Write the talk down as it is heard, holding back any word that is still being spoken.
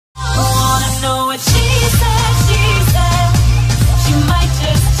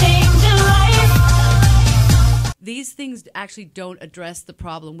these things actually don't address the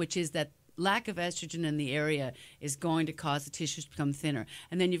problem, which is that lack of estrogen in the area is going to cause the tissues to become thinner.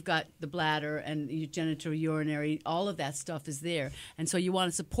 And then you've got the bladder and your genital urinary, all of that stuff is there. And so you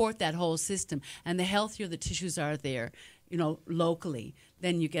want to support that whole system. And the healthier the tissues are there, locally,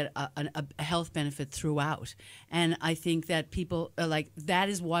 then you get a health benefit throughout. And I think that people are that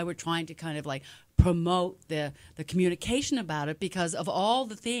is why we're trying to kind of promote the communication about it, because of all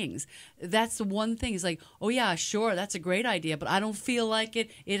the things. That's the one thing. It's oh yeah, sure, that's a great idea, but I don't feel like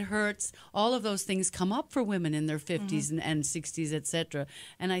it. It hurts. All of those things come up for women in their 50s and 60s, etc.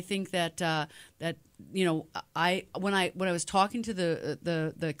 And I think that when I was talking to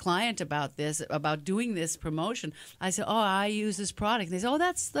the client about doing this promotion, I said, I use this product. And they said,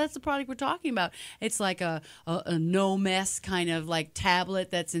 that's the product we're talking about. It's like a no mess kind of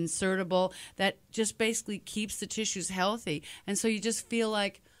tablet that's insertable that just basically keeps the tissues healthy, and so you just feel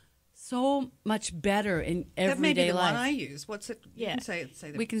so much better in everyday life. That may be the one I use. What's it? Yeah. You can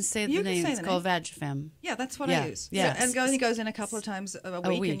say the, we can say the name. It's called Vagifem. Yeah, that's what I use. Yeah. So, and only goes in a couple of times a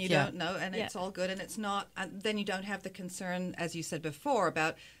week and you yeah. don't know, and it's all good, and it's not. And then you don't have the concern, as you said before,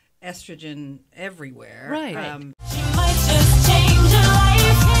 about estrogen everywhere. Right.